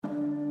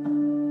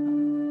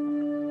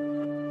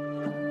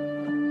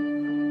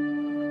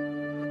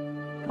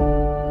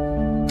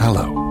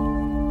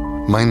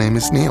My name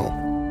is Neil.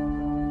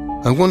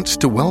 I want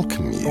to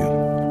welcome you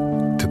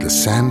to the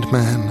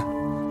Sandman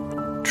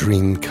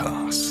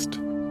Dreamcast.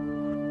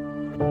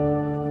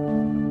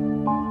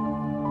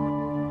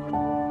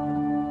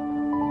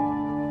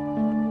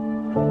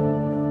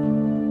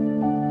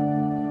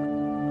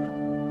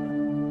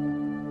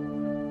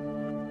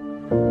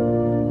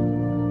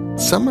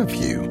 Some of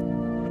you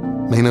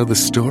may know the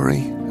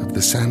story of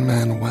the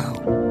Sandman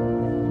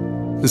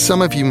well.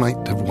 Some of you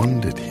might have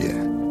wandered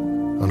here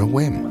on a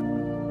whim,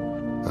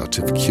 out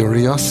of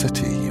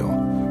curiosity or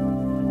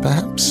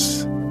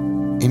perhaps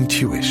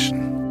intuition.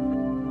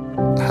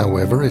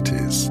 However it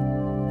is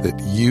that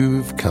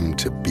you've come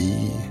to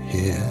be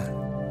here,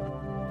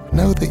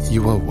 know that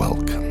you are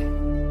welcome.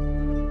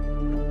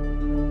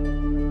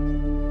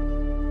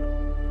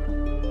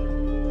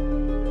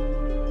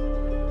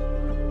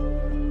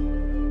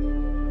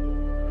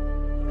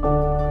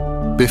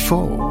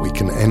 Before we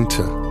can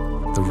enter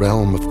the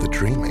realm of the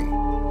dreaming,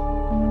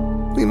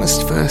 we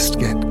must first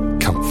get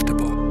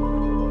comfortable.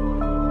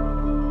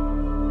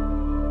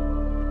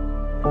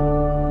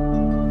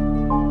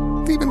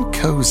 Even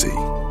cozy,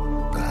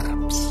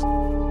 perhaps.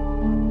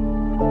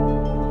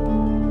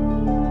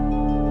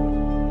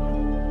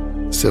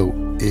 So,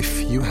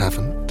 if you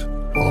haven't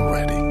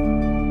already,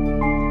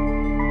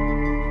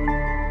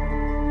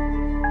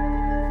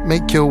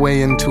 make your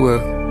way into a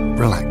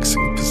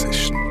relaxing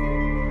position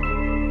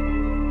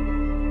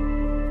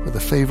with a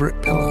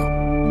favorite pillow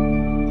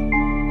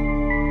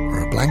or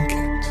a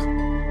blanket,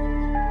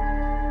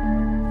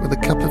 with a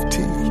cup of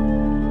tea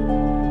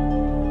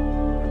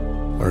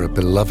or a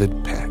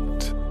beloved pet.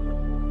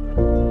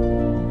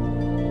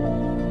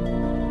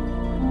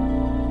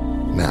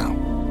 Now,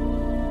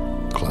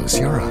 close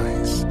your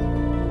eyes.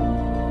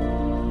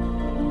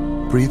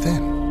 Breathe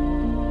in.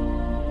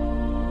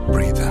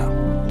 Breathe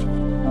out.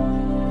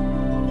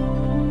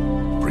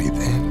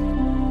 Breathe in.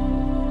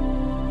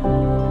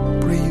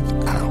 Breathe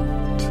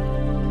out.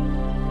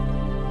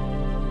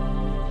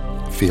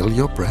 Feel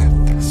your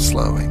breath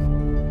slowing.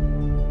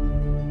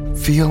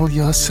 Feel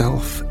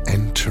yourself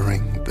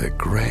entering the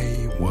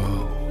grey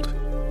world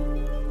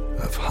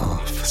of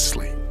half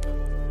sleep.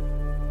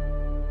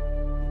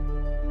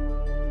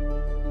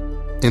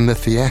 In the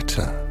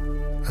theatre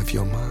of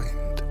your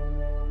mind,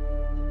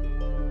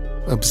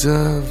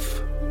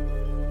 observe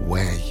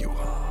where you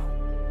are.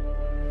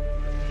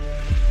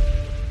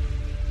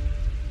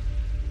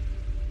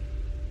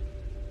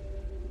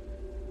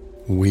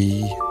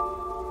 We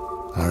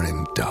are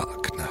in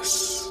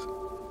darkness,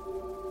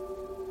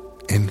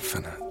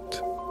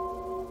 infinite,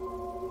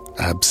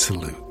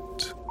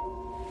 absolute.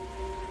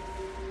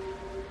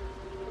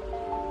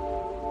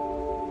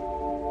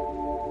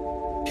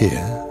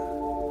 Here,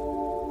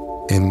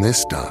 in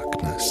this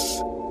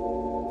darkness,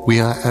 we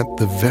are at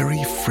the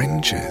very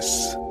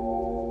fringes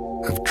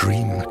of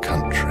dream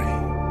country,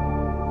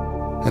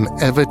 an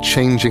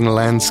ever-changing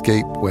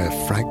landscape where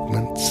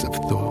fragments of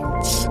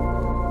thoughts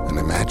and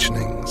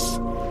imaginings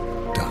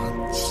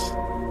dance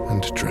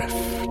and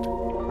drift.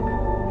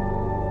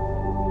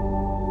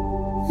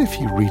 If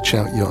you reach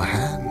out your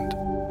hand,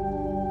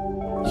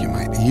 you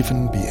might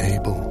even be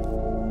able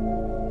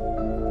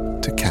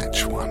to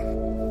catch one.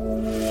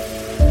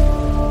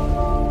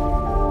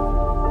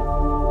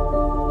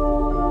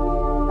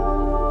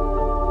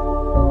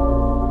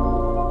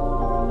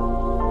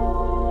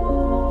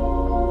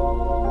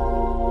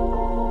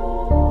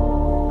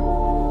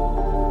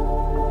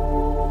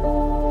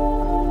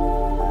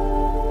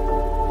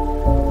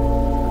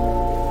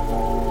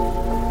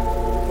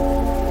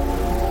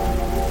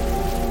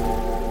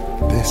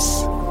 This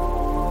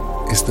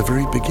is the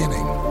very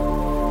beginning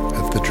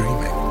of the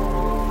dreaming.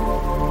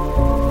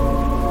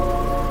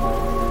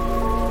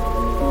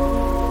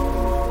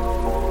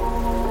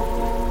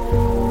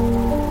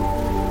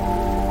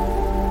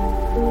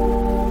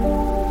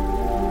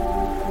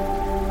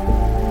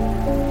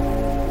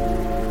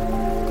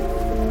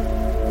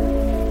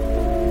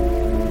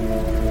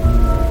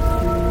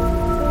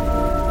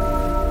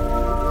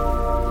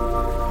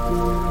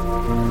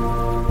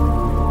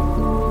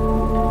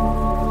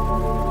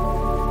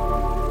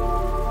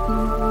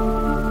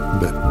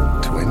 But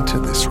to enter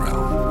this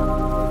realm,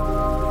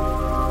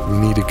 we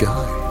need a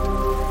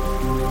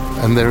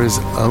guide, and there is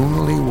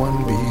only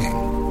one being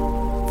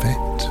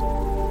fit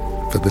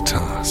for the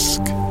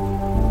task.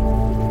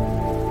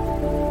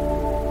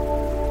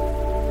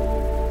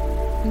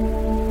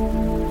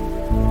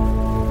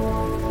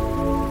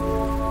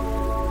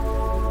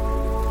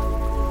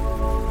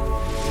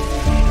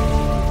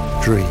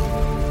 Dream,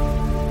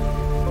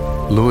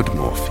 Lord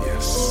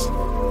Morpheus.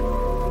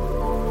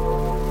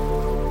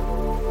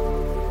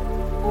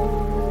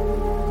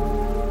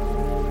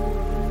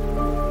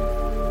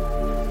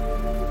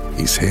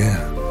 He's here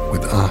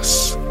with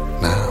us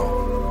now,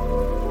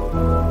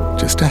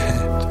 just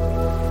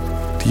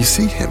ahead. Do you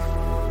see him?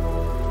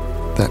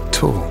 That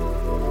tall,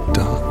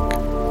 dark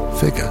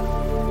figure.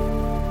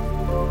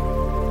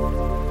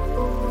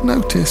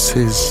 Notice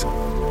his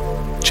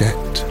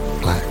jet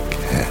black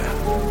hair,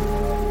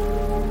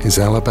 his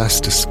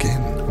alabaster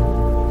skin,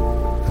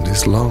 and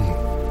his long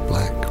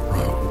black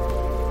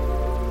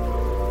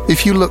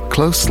If you look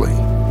closely,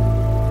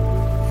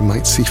 you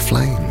might see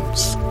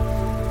flames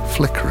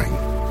flickering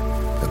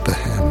at the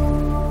hem.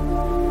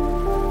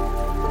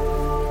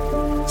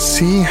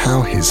 See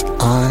how his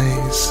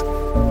eyes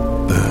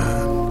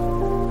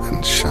burn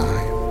and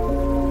shine,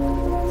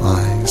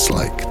 eyes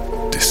like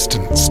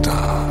distant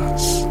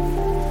stars.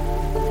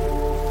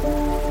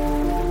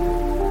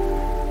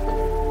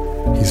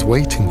 He's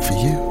waiting for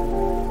you,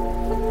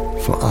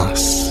 for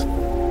us,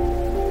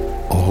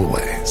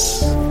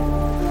 always.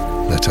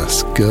 Let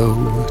us go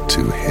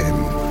to him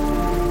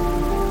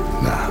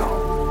now.